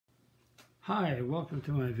Hi, welcome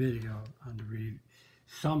to my video on the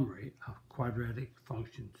summary of quadratic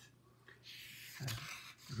functions.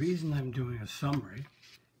 The reason I'm doing a summary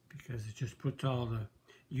because it just puts all the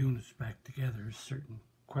units back together, certain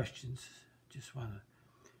questions. Just want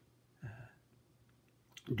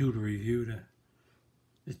to do the review.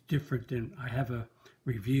 It's different than I have a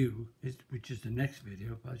review, which is the next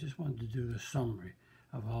video, but I just wanted to do the summary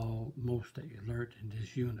of most that you learned in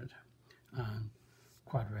this unit on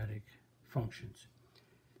quadratic functions.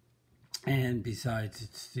 And besides,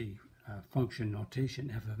 it's the function notation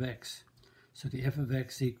f of x. So the f of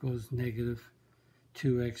x equals negative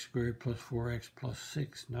 2x squared plus 4x plus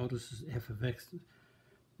 6. Notice this f of x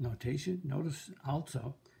notation. Notice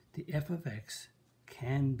also the f of x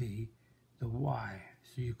can be the y.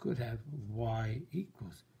 So you could have y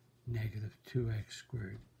equals negative 2x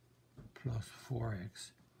squared plus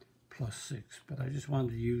 4x plus 6. But I just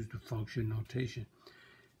wanted to use the function notation.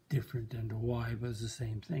 Different than the y, but it's the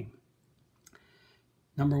same thing.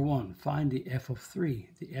 Number 1, find the f of 3.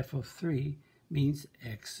 The f of 3 means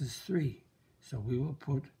x is 3. So we will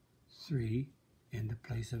put 3 in the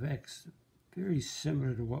place of x. Very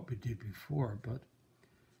similar to what we did before, but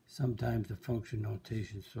sometimes the function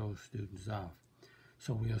notation throws students off.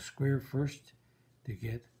 So we'll square first to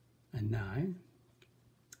get a 9.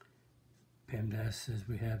 PEMDAS says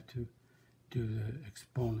we have to do the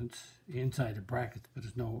exponents inside the brackets, but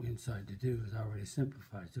there's no inside to do. It's already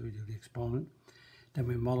simplified. So we do the exponent. Then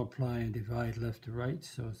we multiply and divide left to right.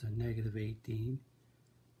 So it's a negative 18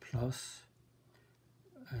 plus,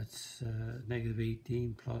 that's negative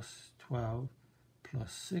 18 plus 12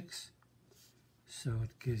 plus 6. So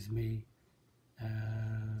it gives me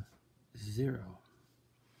 0.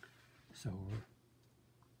 So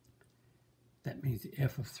that means the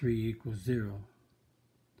f of 3 equals 0.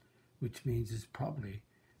 Which means it's probably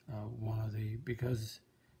one of the, because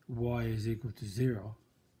y is equal to 0,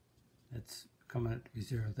 that's coming out to be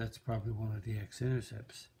 0, that's probably one of the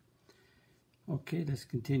x-intercepts. Okay, let's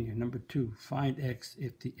continue. Number 2, find x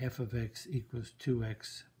if the f of x equals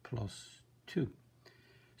 2x plus 2.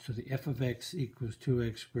 So the f of x equals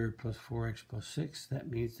 2x squared plus 4x plus 6. That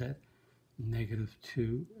means that negative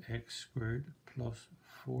 2x squared plus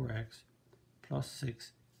 4x plus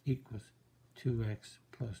 6 equals 2x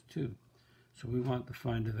plus 2. So we want to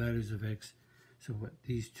find the values of x. So what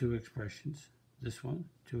these two expressions, this one,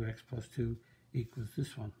 2x plus 2 equals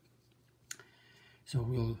this one. So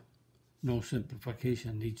we'll, no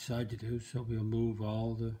simplification on each side to do, so we'll move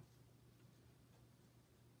all the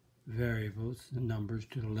variables, the numbers,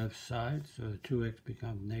 to the left side. So the 2x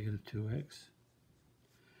becomes negative 2x.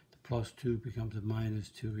 The plus 2 becomes a minus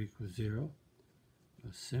 2 equals 0.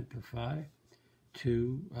 We'll simplify.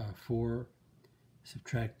 4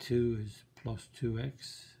 subtract 2 is plus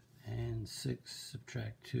 2x, and 6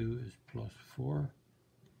 subtract 2 is plus 4.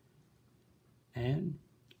 And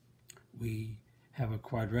we have a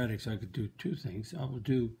quadratic, so I could do two things. I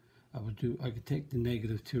could take the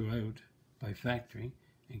negative 2 out by factoring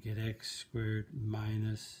and get x squared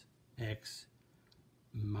minus x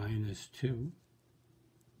minus 2.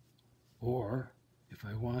 Or, if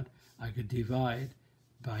I want, I could divide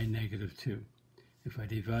by negative 2. If I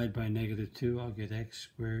divide by negative 2, I'll get x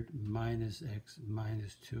squared minus x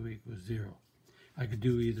minus 2 equals 0. I could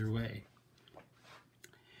do either way.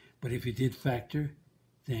 But if you did factor,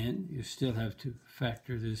 then you still have to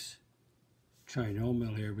factor this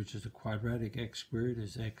trinomial here, which is a quadratic. X squared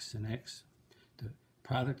is x and x. The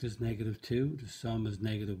product is negative 2. The sum is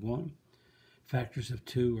negative 1. Factors of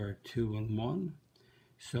 2 are 2 and 1.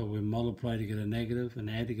 So we multiply to get a negative, and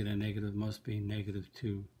add to get a negative must be negative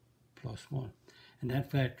 2 plus 1. And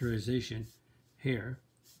that factorization here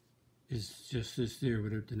is just this there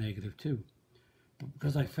without the negative 2. But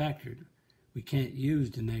because I factored, we can't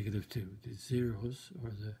use the negative 2. The zeros,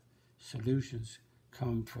 or the solutions,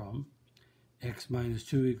 come from x minus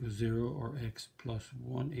 2 equals 0 or x plus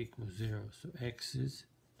 1 equals 0. So x is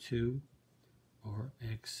 2 or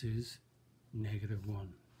x is negative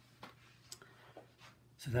 1.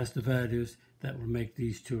 So that's the values that will make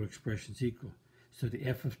these two expressions equal. So the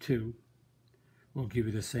f of 2 will give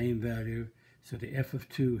you the same value. So the f of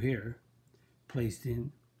 2 here, placed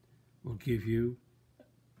in, will give you,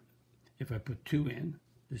 if I put 2 in,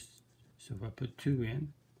 so if I put 2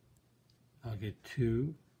 in, I'll get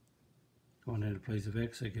 2. Going into the place of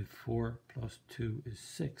x, I get 4 plus 2 is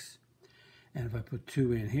 6. And if I put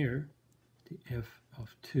 2 in here, the f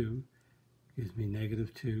of 2 gives me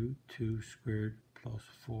negative 2, 2 squared plus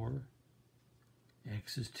 4,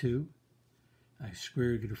 x is 2. I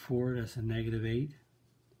square get a 4, that's a negative 8,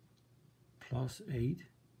 plus 8,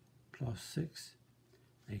 plus 6.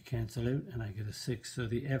 They cancel out and I get a 6. So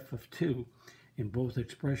the f of 2 in both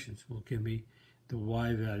expressions will give me the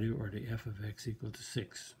y value, or the f of x, equal to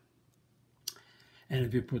 6. And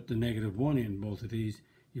if you put the negative 1 in both of these,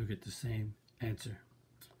 you'll get the same answer.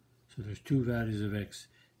 So there's two values of x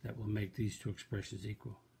that will make these two expressions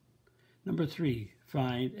equal. Number 3,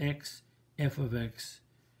 find x, f of x,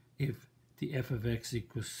 if the f of x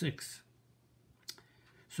equals 6.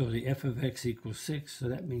 So the f of x equals 6, so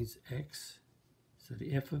that means x. So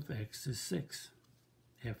the f of x is 6.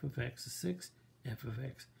 F of x is 6, f of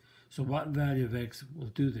x. So what value of x will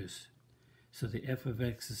do this? So the f of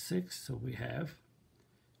x is 6, so we have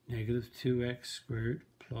negative 2x squared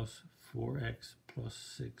plus 4x plus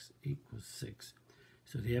 6 equals 6.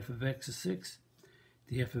 So the f of x is 6.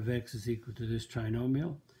 The f of x is equal to this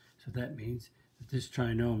trinomial. So that means that this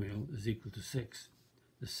trinomial is equal to 6.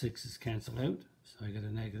 The 6's cancel out. So I get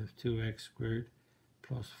a negative 2x squared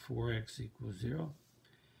plus 4x equals 0.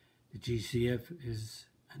 The GCF is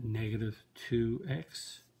a negative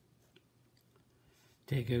 2x.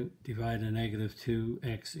 Take out, divide a negative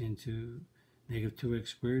 2x into negative 2x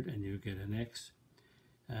squared, and you get an x.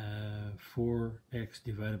 4x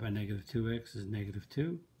divided by negative 2x is negative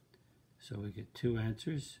 2. So we get two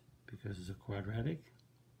answers because it's a quadratic.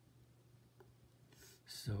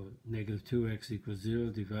 So negative 2x equals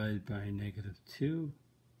 0 divided by negative 2.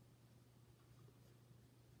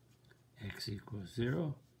 X equals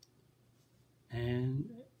 0. And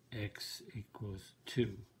x equals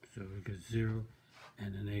 2. So we get 0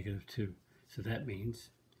 and a negative 2. So that means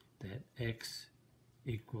that x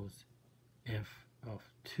equals f of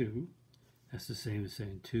 2. That's the same as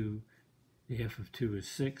saying 2. The f of 2 is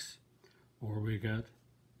 6. Or we got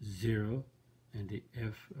 0 and the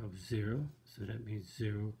f of 0. So that means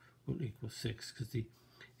 0 will equal 6, because the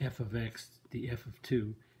f of x, the f of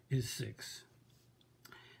 2, is 6.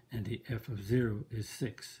 And the f of 0 is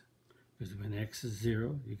 6. Because when x is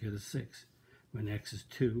 0, you get a 6. When x is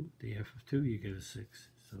 2, the f of 2, you get a 6.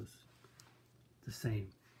 So it's the same.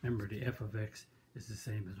 Remember, the f of x is the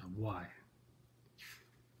same as a y.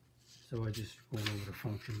 So I just going over the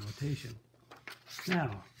function notation.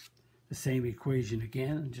 Now, the same equation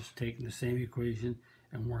again, just taking the same equation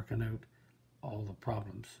and working out all the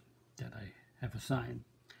problems that I have assigned.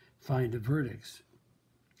 Find the vertex.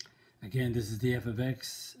 Again, this is the f of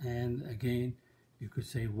x, and again, you could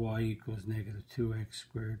say y equals negative 2x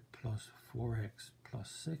squared plus 4x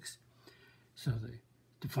plus 6. So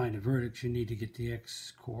to find the vertex, you need to get the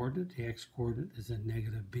x coordinate. The x coordinate is a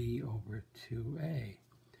negative b over 2a.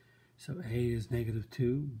 So a is negative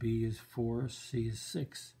 2, b is 4, c is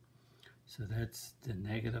 6. So that's the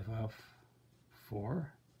negative of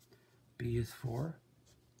 4. B is 4.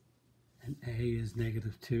 And a is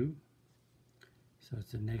negative 2. So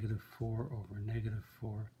it's a negative 4 over negative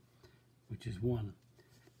 4, which is 1.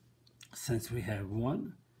 Since we have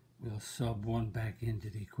 1, we'll sub 1 back into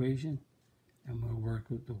the equation, and we'll work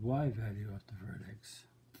with the y value of the vertex.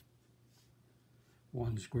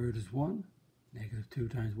 1 squared is 1. Negative 2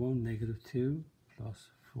 times 1, negative 2, plus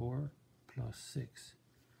 4, plus 6.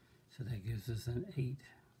 So that gives us an 8.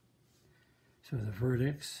 So the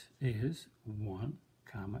vertex is 1,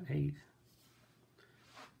 8.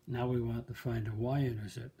 Now we want to find the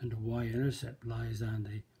y-intercept, and the y-intercept lies on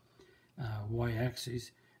the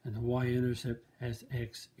y-axis, and the y-intercept has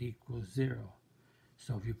x equals 0.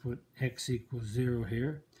 So if you put x equals 0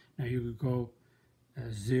 here, now you could go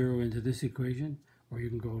 0 into this equation, or you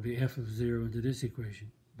can go the f of 0 into this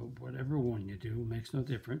equation. But whatever one you do makes no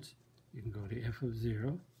difference. You can go the f of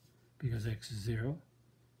 0, because x is 0,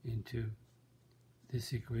 into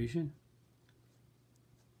this equation.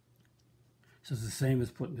 So it's the same as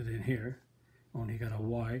putting it in here, only you got a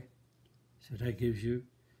y. So that gives you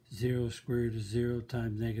 0 squared is 0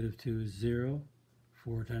 times negative 2 is 0.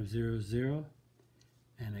 4 times 0 is 0.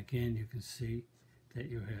 And again, you can see that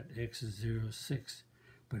you had x is 0, 6.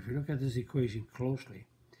 But if you look at this equation closely,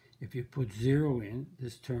 if you put 0 in,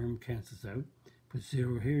 this term cancels out. Put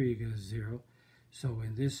 0 here, you get a 0. So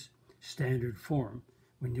in this standard form,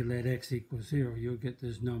 when you let x equal 0, you'll get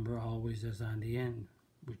this number always as on the end,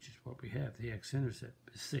 which is what we have. The x-intercept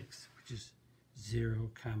is 6, which is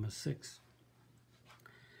 0, 6.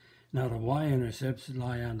 Now the y-intercepts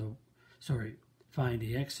lie on the, find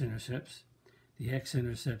the x-intercepts. The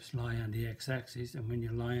x-intercepts lie on the x-axis, and when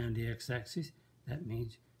you lie on the x-axis, that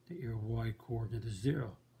means that your y-coordinate is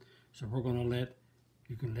 0. So we're going to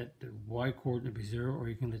you can let the y-coordinate be 0, or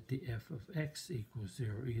you can let the f of x equal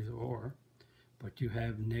 0, either or. But you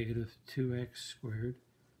have negative 2x squared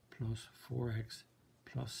plus 4x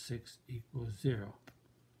plus 6 equals 0.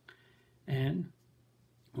 And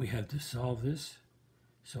we have to solve this.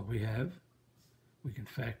 So we have We can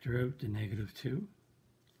factor out the negative 2.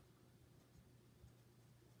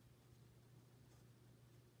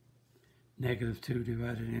 Negative 2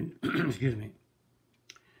 divided in, excuse me,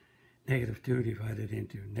 negative 2 divided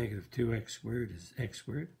into negative 2x squared is x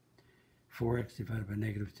squared. 4x divided by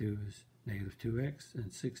negative 2 is negative 2x,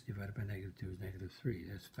 and 6 divided by negative 2 is negative 3.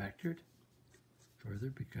 That's factored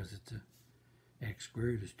further because it's a x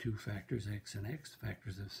squared is 2 factors, x and x.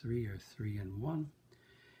 Factors of 3 are 3 and 1.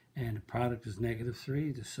 And the product is negative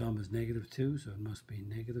 3. The sum is negative 2, so it must be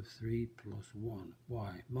negative 3 plus 1.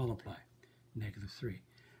 Y. Multiply. Negative 3.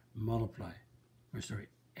 Multiply. Or sorry,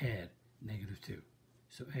 add negative 2.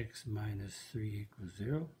 So x minus 3 equals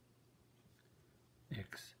 0.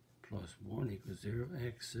 X plus 1 equals 0.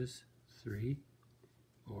 X is 3.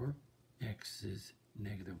 Or x is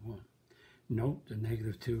negative 1. Note the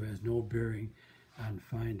negative 2 has no bearing on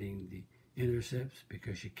finding the intercepts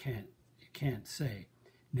because you can't say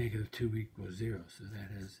negative 2 equals 0. So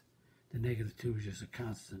that is, the negative 2 is just a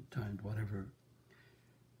constant times whatever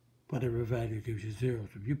value gives you 0.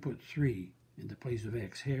 So if you put 3 in the place of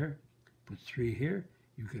x here, put 3 here,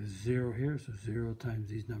 you get a 0 here, so 0 times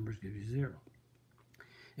these numbers gives you 0.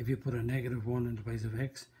 If you put a negative 1 in the place of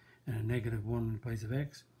x and a negative 1 in the place of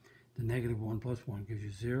x, the negative 1 plus 1 gives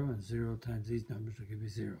you 0, and 0 times these numbers will give you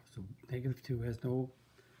 0. So negative 2 has no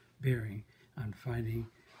bearing on finding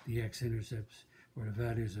the x-intercepts or the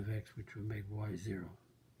values of x, which will make y 0.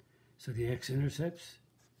 So the x-intercepts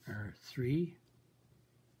are 3,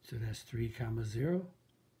 so that's 3 comma 0,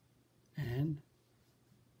 and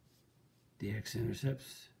the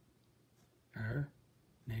x-intercepts are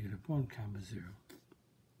negative 1 comma 0.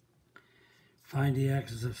 Find the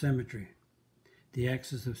axis of symmetry. The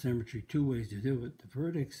axis of symmetry, two ways to do it. The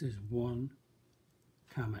vertex is 1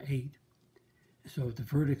 comma 8. So if the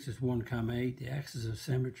vertex is 1 comma 8, the axis of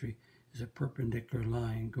symmetry is a perpendicular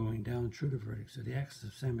line going down through the vertex. So the axis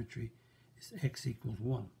of symmetry is x equals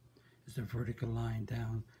 1. It's a vertical line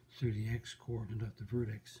down through the x coordinate of the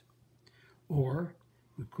vertex. Or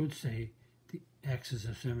we could say the axis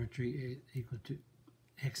of symmetry is equal to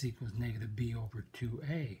x equals negative b over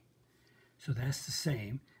 2a. So that's the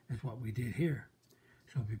same as what we did here.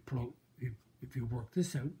 So if you work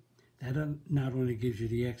this out, that not only gives you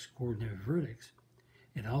the x coordinate of vertex,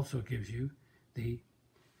 it also gives you the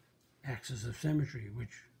axis of symmetry, which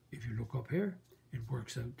if you look up here, it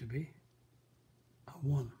works out to be a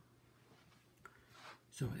 1.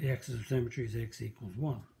 So the axis of symmetry is x equals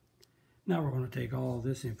 1. Now we're going to take all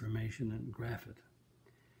this information and graph it.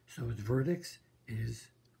 So its vertex is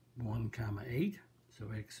 1 comma 8. So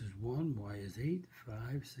x is 1, y is 8,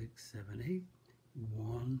 5, 6, 7, 8.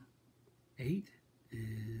 1, 8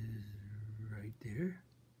 is right there.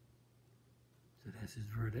 So that's its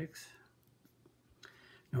vertex.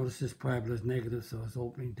 Notice this parabola is negative, so it's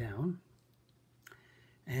opening down.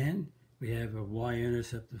 And we have a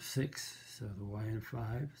y-intercept of 6, so the y in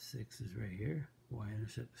 5, 6 is right here.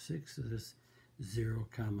 Y-intercept of 6, so this 0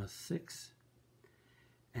 comma 6.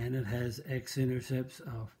 And it has x-intercepts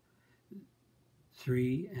of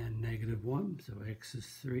 3 and negative 1, so x is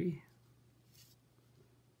 3.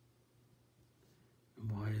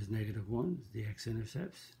 And y is negative 1, is the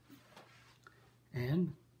x-intercepts.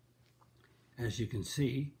 And as you can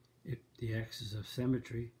see, if the axis of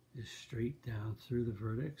symmetry is straight down through the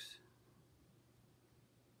vertex,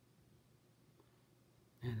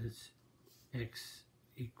 and it's x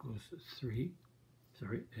equals 3,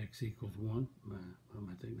 sorry, x equals 1, what am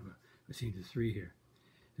I thinking about? I see the 3 here.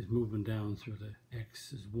 Is moving down through the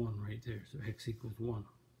x is 1 right there, so x equals 1.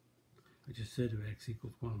 I just said that x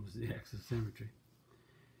equals 1 was the axis of symmetry.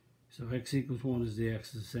 So x equals 1 is the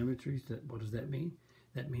axis of symmetry. What does that mean?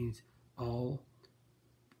 That means all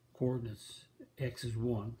coordinates, x is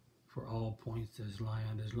 1 for all points that lie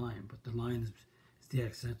on this line, but the line is the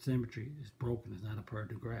axis of symmetry is broken, it's not a part of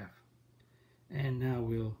the graph. And now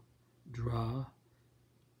we'll draw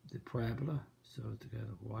the parabola. So it's got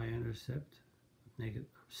a y-intercept of negative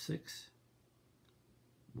 6.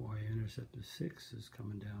 Y-intercept of 6 is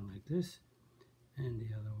coming down like this, and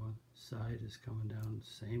the other one side is coming down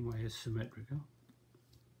the same way as symmetrical.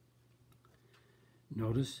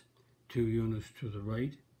 Notice 2 units to the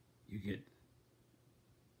right, you get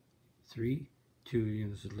 3. 2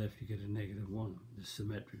 units to the left, you get a negative 1. This is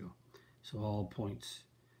symmetrical. So all points.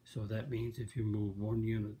 So that means if you move 1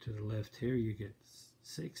 unit to the left here, you get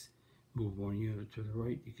 6. Move 1 unit to the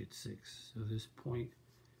right, you get 6. So this point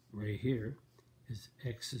right here is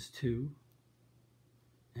x is 2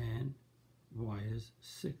 and y is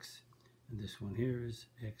 6. And this one here is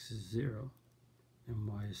x is 0 and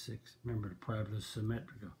y is 6. Remember, the parabola is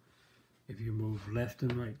symmetrical. If you move left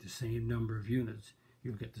and right the same number of units,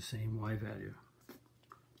 you'll get the same y value.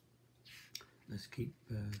 let's keep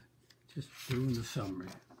just doing the summary.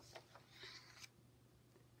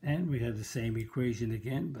 And we have the same equation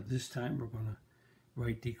again, but this time we're going to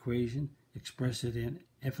write the equation, express it in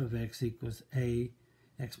f of x equals a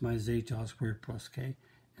x minus h all squared plus k,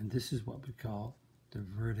 and this is what we call the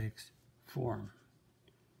vertex form.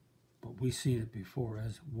 But we've seen it before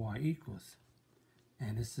as y equals,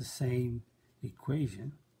 and it's the same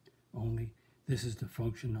equation, only this is the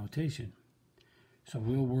function notation. So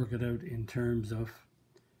we'll work it out in terms of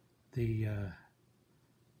the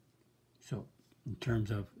in terms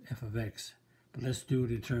of f of x, but let's do it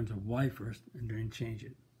in terms of y first and then change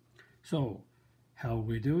it. So how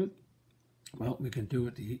we do it? Well, we can do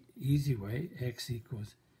it the easy way. X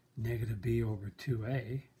equals negative b over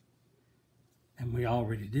 2a, and we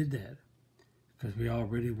already did that because we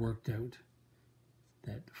already worked out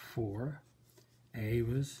that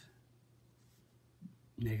 4a was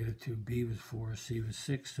negative 2, b was 4, c was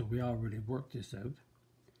 6, so we already worked this out.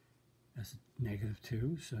 That's negative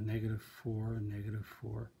 2, so negative 4 and negative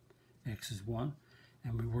 4, x is 1,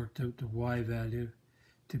 and we worked out the y value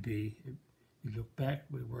to be, if you look back,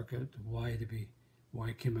 we work out the y to be,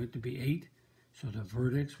 y came out to be 8, so the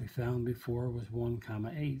vertex we found before was 1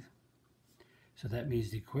 comma 8. So that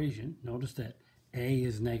means the equation, notice that a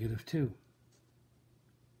is negative 2.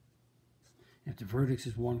 If the vertex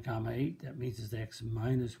is 1 comma 8, that means it's x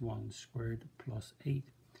minus 1 squared plus 8,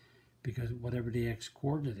 because whatever the x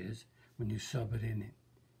coordinate is, when you sub it in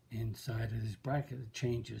inside of this bracket, it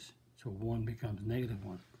changes. So 1 becomes negative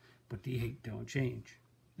 1, but the 8 don't change.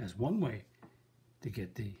 That's one way to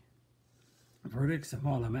get the vertex. And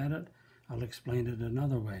while I'm at it, I'll explain it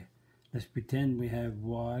another way. Let's pretend we have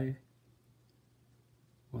y.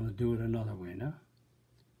 I'm going to do it another way now.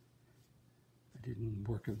 I didn't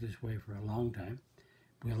work it this way for a long time.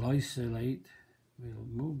 We'll isolate, we'll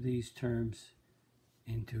move these terms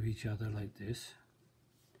into each other like this.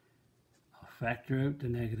 I'll factor out the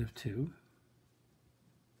negative 2.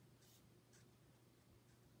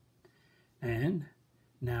 And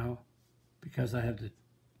now, because I have the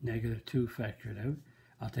negative 2 factored out,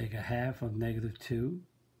 I'll take a half of negative 2,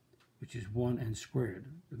 which is 1, and squared.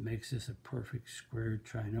 It makes this a perfect squared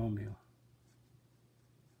trinomial.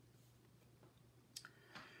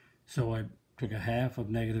 So I took a half of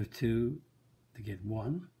negative 2 to get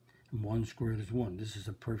 1, and 1 squared is 1. This is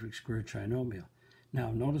a perfect square trinomial. Now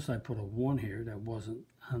notice I put a 1 here that wasn't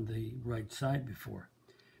on the right side before.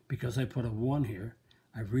 Because I put a 1 here,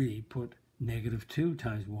 I really put negative 2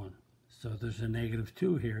 times 1. So there's a negative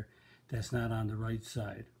 2 here that's not on the right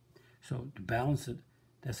side. So to balance it,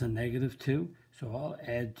 that's a negative 2, so I'll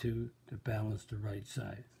add 2 to balance the right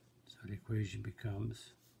side. So the equation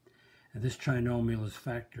becomes, and this trinomial is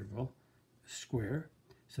factorable, square,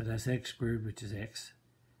 so that's x squared, which is x.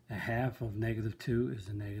 A half of negative 2 is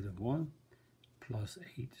a negative 1 plus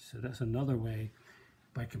 8. So that's another way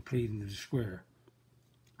by completing the square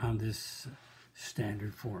on this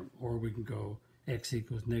standard form. Or we can go x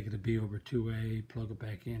equals negative b over 2a, plug it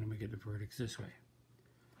back in, and we get the vertex this way.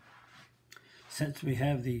 Since we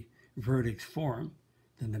have the vertex form,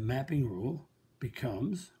 then the mapping rule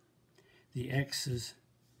becomes the x's,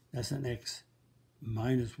 that's an x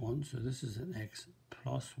minus 1, so this is an x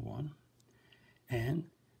plus 1, and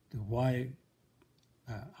the y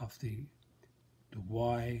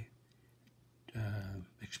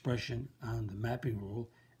expression on the mapping rule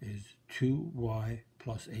is 2y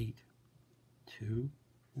plus 8.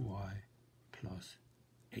 2y plus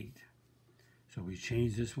 8. So we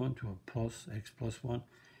change this one to a plus x plus 1,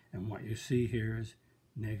 and what you see here is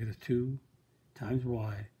negative 2 times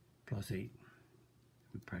y plus 8.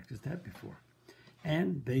 We practiced that before.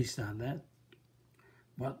 And based on that,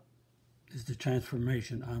 what is the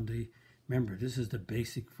transformation on the, remember, this is the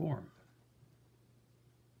basic form.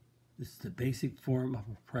 This is the basic form of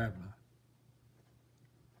a parabola.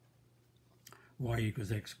 Y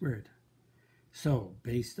equals x squared. So,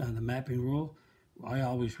 based on the mapping rule, I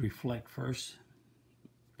always reflect first.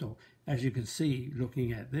 So, as you can see,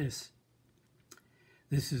 looking at this,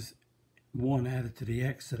 this is 1 added to the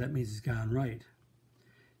x, so that means it's gone right.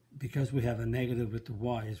 Because we have a negative with the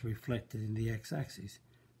y, is reflected in the x-axis.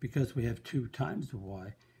 Because we have 2 times the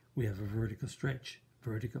y, we have a vertical stretch.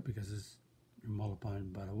 Vertical because it's multiplying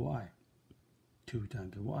by the y. 2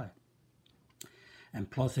 times the y. And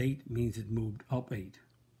plus 8 means it moved up 8.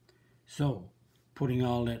 So, putting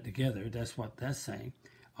all that together, that's what that's saying.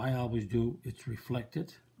 I always do, it's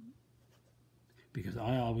reflected, because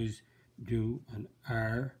I always do an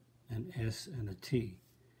R, an S, and a T.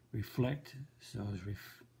 Reflect, so it's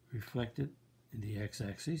reflected in the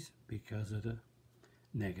x-axis because of the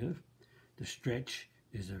negative. The stretch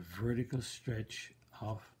is a vertical stretch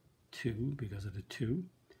of 2 because of the 2.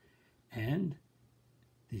 And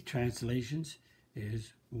the translations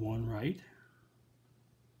is 1 right.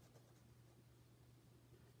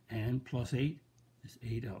 And plus 8 is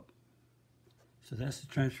 8 up. So that's the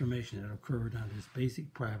transformation that occurred on this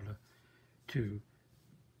basic parabola to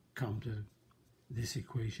come to this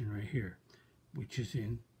equation right here, which is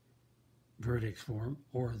in vertex form,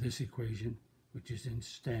 or this equation, which is in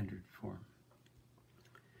standard form.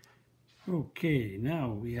 Okay, now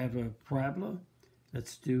we have a parabola.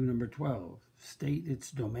 Let's do number 12. State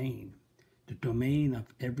its domain. The domain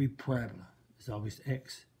of every parabola is always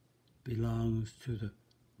x belongs to the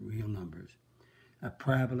real numbers. A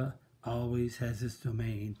parabola always has its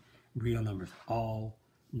domain real numbers, all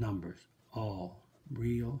numbers, all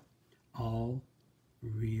real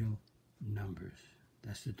numbers.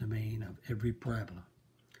 That's the domain of every parabola,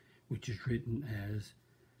 which is written as,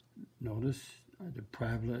 notice the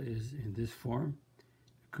parabola is in this form.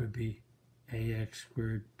 It could be ax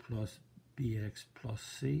squared plus bx plus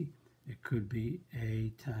c. It could be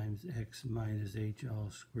a times x minus h all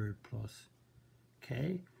squared plus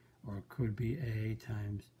k, or it could be a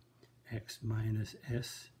times x minus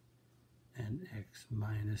s and x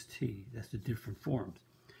minus t. That's the different forms.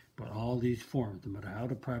 But all these forms, no matter how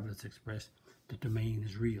the parabola is expressed, the domain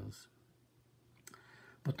is reals.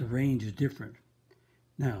 But the range is different.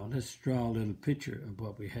 Now, let's draw a little picture of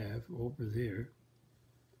what we have over there.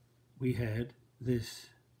 We had this.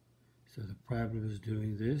 So the parabola is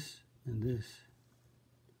doing this and this.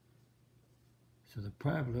 So the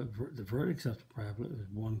parabola, the vertex of the parabola is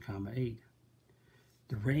 1, 8.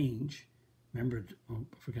 The range, remember, I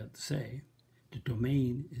forgot to say, the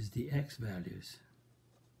domain is the x values.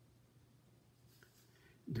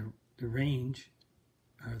 The range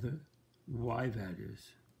are the y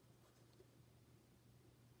values.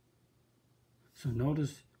 So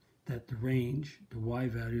notice that the range, the y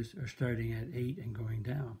values are starting at 8 and going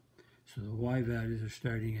down. So the y values are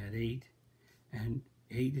starting at 8, and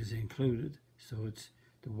 8 is included. So it's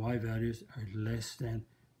the y values are less than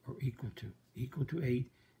or equal to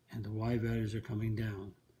 8, and the y values are coming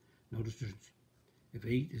down. Notice if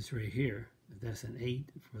 8 is right here, if that's an 8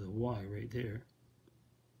 for the y right there,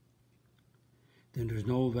 then there's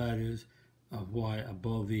no values of y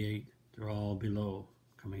above the 8. They're all below,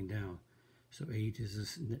 coming down. So 8 is a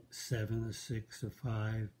 7, a 6, a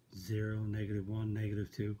 5, 0, -1,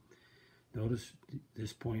 -2. Notice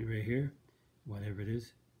this point right here, whatever it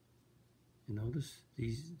is. You notice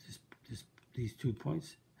these 2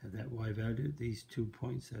 points have that y value. These 2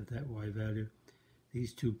 points have that y value.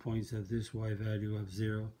 These 2 points have this y value of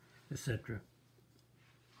 0, etc.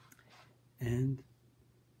 And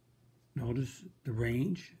notice the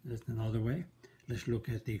range. That's another way. Let's look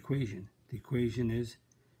at the equation. The equation is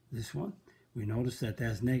this one. We notice that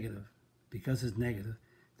that's negative. Because it's negative,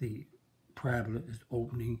 the parabola is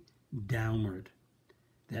opening downward.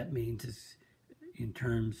 That means it's in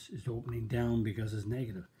terms is opening down because it's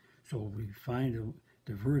negative. So we find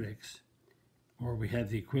the vertex, or we have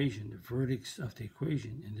the equation. The vertex of the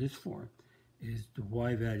equation in this form is the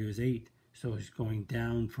y value is 8. So it's going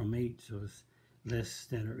down from 8. So it's less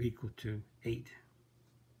than or equal to 8.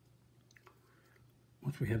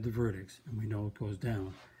 Once we have the vertex and we know it goes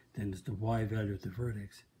down, then it's the y value of the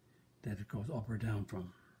vertex that it goes up or down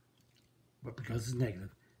from. But because it's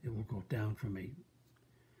negative, it will go down from 8.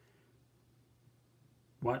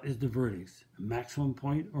 What is the vertex? A maximum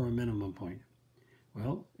point or a minimum point?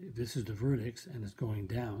 Well, if this is the vertex and it's going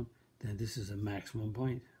down, then this is a maximum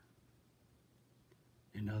point.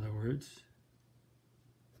 In other words,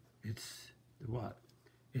 it's the what?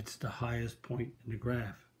 It's the highest point in the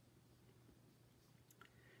graph.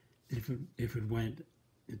 If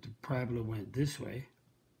the parabola went this way,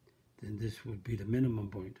 then this would be the minimum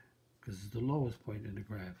point because it's the lowest point in the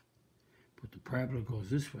graph. But the parabola goes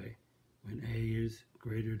this way when a is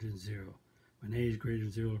greater than 0. When a is greater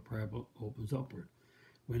than 0, the parabola opens upward.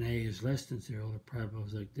 When a is less than 0, the parabola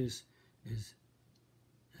is like this.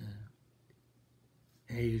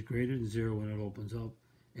 A is greater than 0 when it opens up.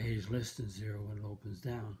 A is less than 0 when it opens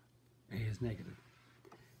down. A is negative.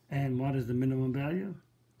 And what is the minimum value?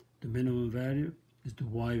 The minimum value is the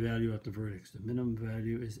y value at the vertex. The minimum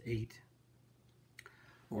value is 8.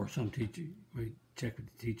 Or some teacher might check with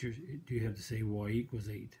the teachers. Do you have to say y equals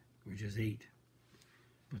 8, or just 8?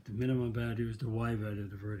 But the minimum value is the y value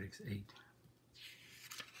of the vertex, 8.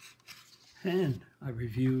 And I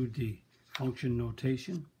reviewed the function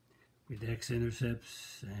notation with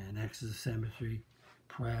x-intercepts and axis of symmetry,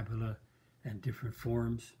 parabola, and different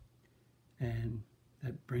forms. And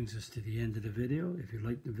that brings us to the end of the video. If you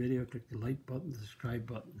like the video, click the like button, the subscribe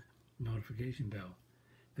button, notification bell.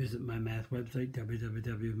 Visit my math website,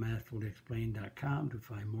 www.mathfullyexplained.com, to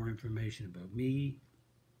find more information about me,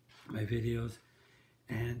 my videos,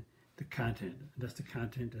 and the content. That's the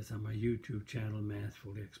content that's on my YouTube channel, Math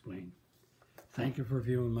Fully Explained. Thank you for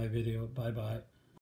viewing my video. Bye-bye.